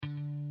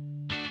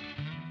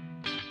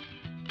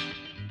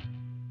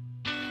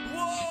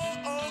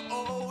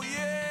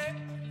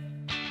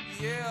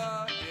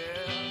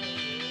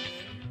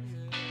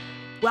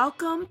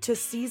Welcome to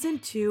Season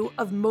 2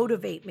 of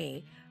Motivate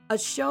Me, a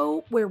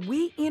show where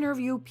we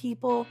interview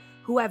people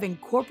who have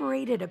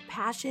incorporated a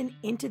passion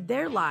into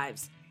their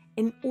lives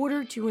in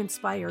order to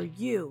inspire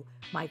you,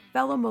 my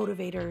fellow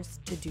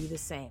motivators, to do the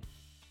same.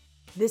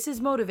 This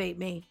is Motivate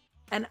Me,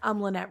 and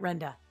I'm Lynette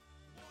Renda.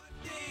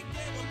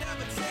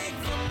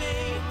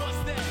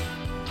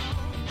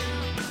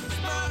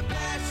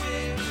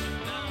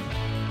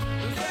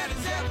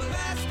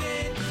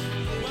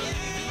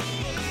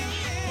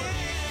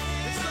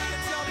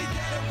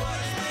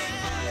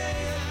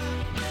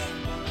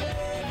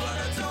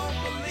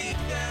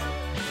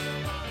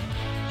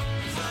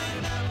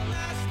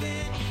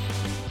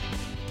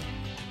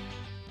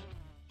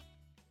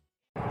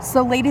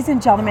 So ladies and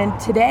gentlemen,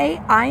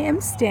 today I am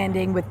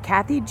standing with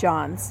Kathy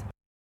Johns.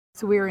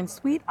 So we are in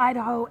Sweet,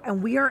 Idaho,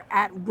 and we are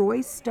at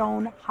Roy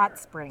Stone Hot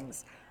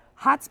Springs.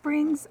 Hot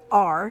springs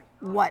are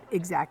what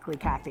exactly,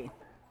 Kathy?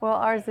 Well,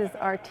 ours is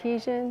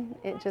artesian.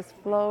 It just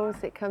flows.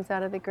 It comes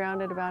out of the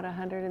ground at about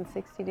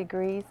 160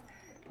 degrees,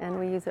 and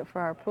we use it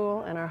for our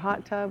pool and our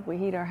hot tub. We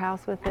heat our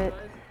house with it.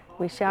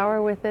 We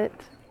shower with it,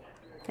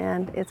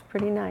 and it's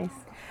pretty nice.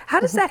 How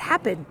does that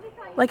happen?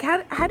 Like,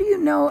 how do you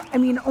know? I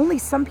mean, only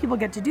some people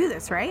get to do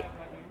this, right?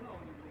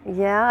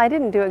 Yeah, I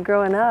didn't do it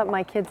growing up.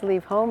 My kids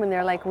leave home and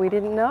they're like, we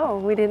didn't know.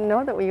 We didn't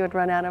know that we would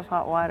run out of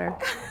hot water.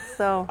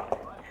 So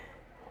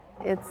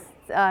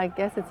I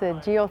guess it's a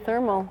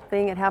geothermal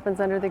thing. It happens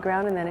under the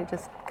ground and then it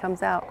just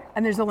comes out.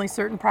 And there's only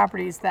certain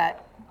properties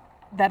that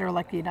are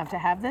lucky enough to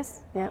have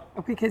this? Yeah.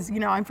 Because, you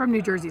know, I'm from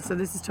New Jersey, so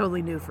this is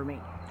totally new for me.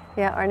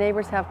 Yeah, our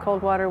neighbors have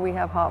cold water, we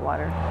have hot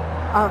water.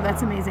 Oh,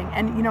 that's amazing.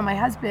 And you know, my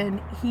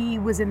husband, he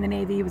was in the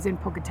Navy, he was in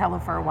Pocatello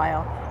for a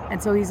while,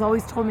 and so he's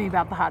always told me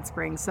about the hot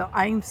springs. So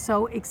I'm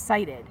so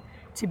excited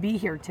to be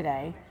here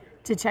today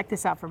to check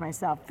this out for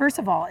myself. First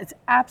of all, it's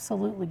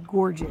absolutely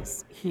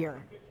gorgeous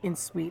here in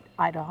Sweet,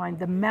 Idaho. And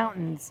the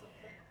mountains,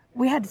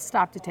 we had to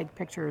stop to take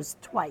pictures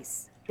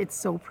twice. It's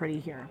so pretty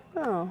here.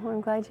 Oh, well,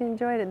 I'm glad you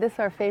enjoyed it. This is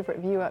our favorite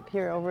view up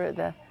here over at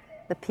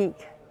the peak.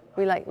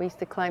 We used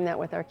to climb that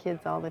with our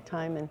kids all the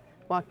time and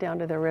walk down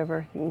to the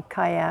river and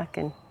kayak,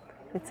 and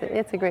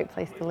it's a great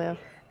place to live.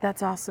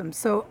 That's awesome.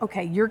 So,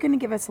 okay, you're going to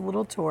give us a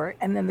little tour,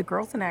 and then the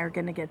girls and I are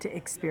going to get to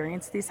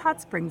experience these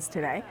hot springs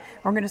today.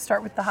 We're going to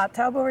start with the hot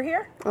tub over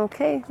here.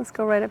 Okay, let's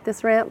go right up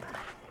this ramp.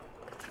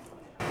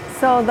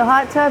 So the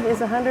hot tub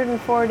is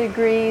 104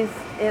 degrees.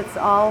 It's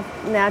all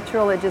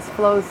natural. It just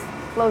flows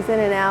in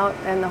and out,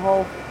 and the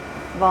whole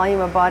volume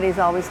of body is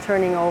always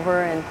turning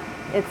over, and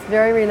it's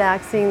very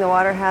relaxing. The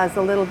water has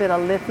a little bit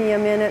of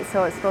lithium in it,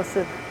 so it's supposed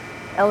to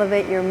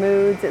elevate your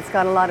moods. It's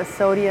got a lot of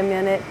sodium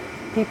in it.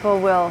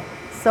 People will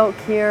soak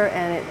here,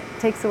 and it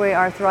takes away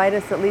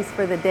arthritis, at least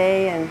for the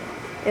day, and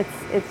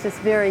it's just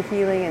very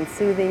healing and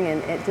soothing,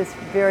 and it's just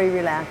very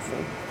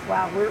relaxing.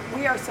 Wow,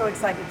 we are so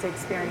excited to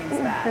experience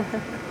that.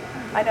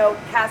 I know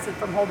Cassie,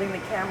 from holding the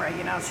camera,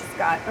 you know, she's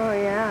got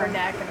her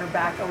neck and her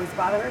back always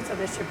bother her, so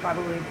this should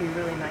probably be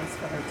really nice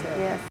for her too.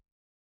 Yes.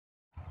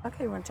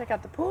 Okay, you want to check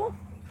out the pool?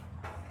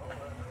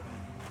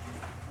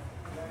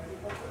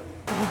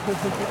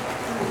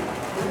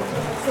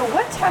 So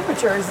what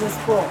temperature is this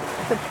pool?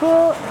 The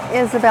pool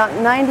is about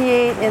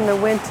 98 in the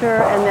winter,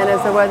 and then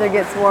as the weather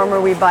gets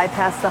warmer, we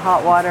bypass the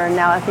hot water, and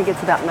now I think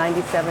it's about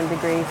 97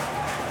 degrees.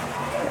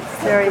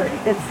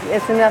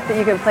 It's enough that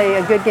you can play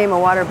a good game of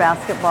water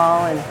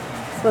basketball and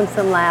swim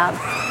some laps.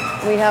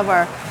 We have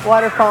our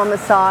waterfall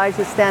massage.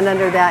 You stand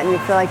under that and you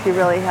feel like you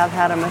really have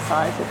had a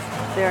massage.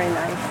 It's very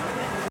nice.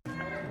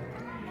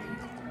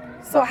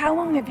 So how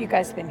long have you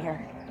guys been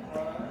here?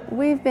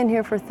 We've been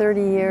here for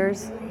 30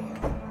 years.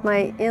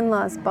 My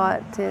in-laws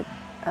bought it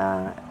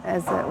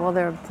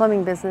they're a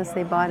plumbing business.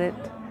 They bought it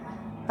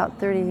about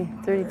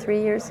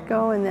 33 years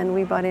ago, and then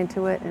we bought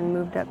into it and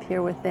moved up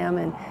here with them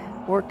and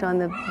worked on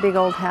the big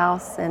old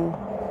house and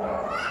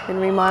been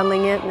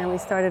remodeling it, and then we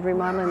started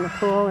remodeling the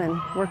pool and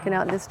working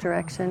out this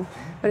direction.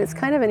 But it's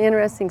kind of an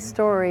interesting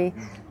story.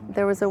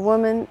 There was a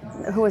woman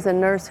who was a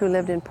nurse who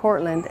lived in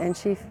Portland, and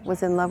she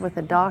was in love with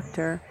a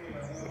doctor,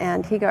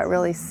 and he got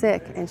really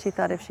sick, and she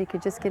thought if she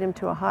could just get him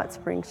to a hot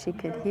spring, she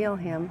could heal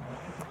him.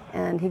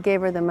 And he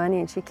gave her the money,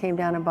 and she came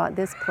down and bought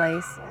this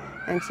place,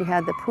 and she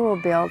had the pool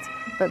built,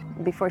 but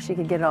before she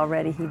could get it all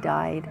ready, he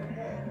died.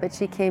 But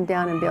she came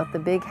down and built the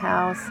big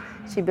house.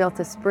 She built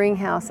a spring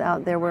house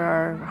out there where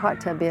our hot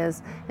tub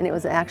is, and it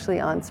was actually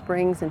on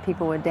springs, and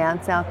people would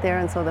dance out there,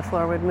 and so the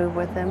floor would move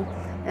with them.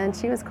 And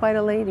she was quite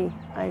a lady.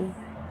 I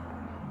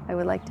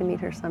would like to meet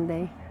her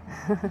someday.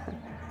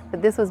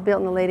 But this was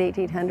built in the late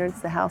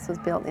 1800s. The house was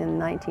built in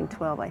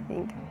 1912, I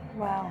think.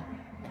 Wow.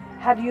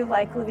 How do you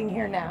like living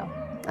here now?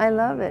 I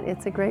love it.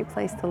 It's a great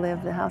place to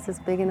live. The house is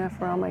big enough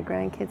for all my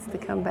grandkids to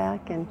come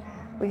back, and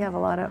we have a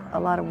lot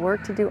of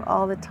work to do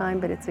all the time,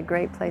 but it's a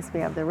great place.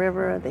 We have the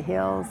river, the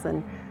hills,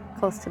 and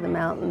close to the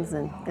mountains,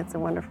 and it's a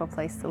wonderful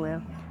place to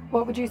live.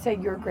 What would you say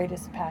your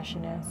greatest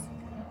passion is?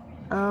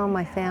 Oh,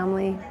 my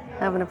family,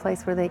 having a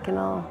place where they can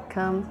all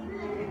come,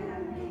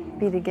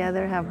 be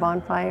together, have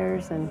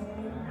bonfires, and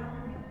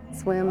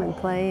swim and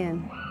play,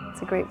 and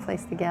It's a great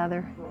place to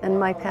gather. And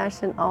my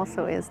passion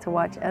also is to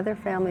watch other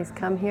families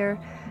come here.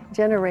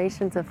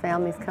 Generations of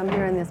families come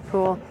here in this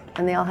pool,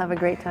 and they all have a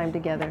great time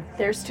together.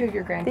 There's 2 of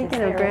your grandkids.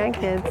 Speaking of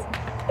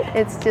grandkids,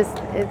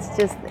 it's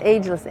just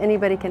ageless.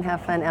 Anybody can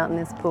have fun out in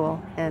this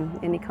pool,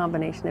 and any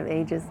combination of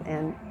ages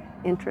and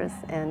interests,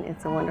 and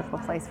it's a wonderful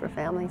place for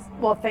families.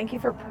 Well, thank you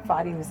for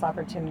providing this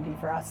opportunity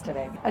for us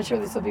today. I'm sure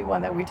this will be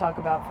one that we talk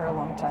about for a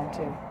long time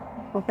too.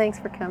 Well, thanks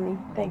for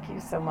coming. Thank you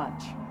so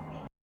much.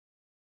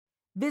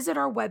 Visit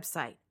our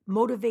website,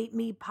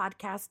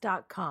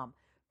 motivatemepodcast.com,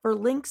 for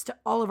links to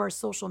all of our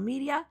social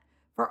media,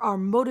 for our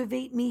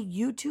Motivate Me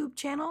YouTube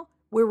channel,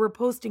 where we're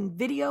posting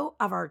video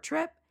of our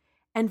trip,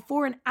 and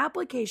for an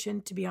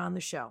application to be on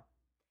the show.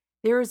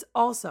 There is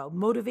also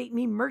Motivate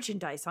Me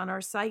merchandise on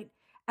our site,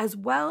 as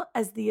well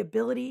as the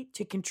ability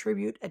to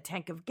contribute a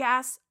tank of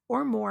gas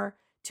or more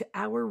to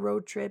our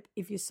road trip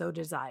if you so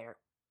desire.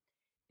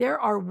 There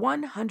are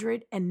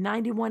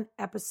 191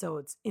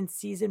 episodes in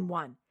Season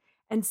 1,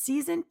 and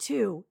Season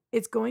 2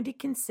 is going to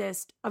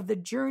consist of the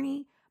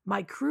journey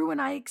my crew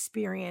and I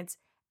experience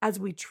as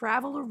we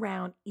travel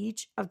around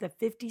each of the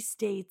 50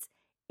 states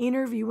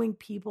interviewing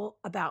people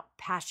about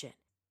passion.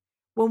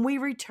 When we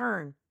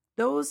return,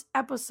 those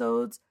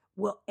episodes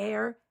will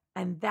air,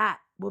 and that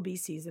will be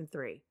Season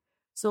 3.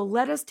 So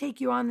let us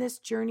take you on this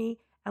journey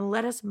and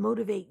let us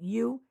motivate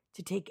you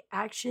to take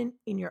action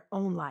in your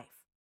own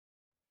life.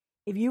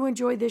 If you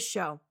enjoy this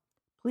show,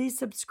 please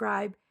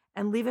subscribe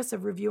and leave us a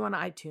review on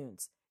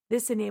iTunes.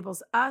 This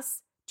enables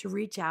us to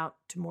reach out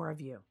to more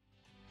of you.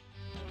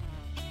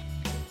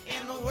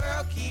 And the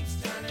world keeps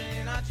turning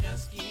and I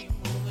just keep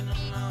moving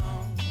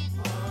along.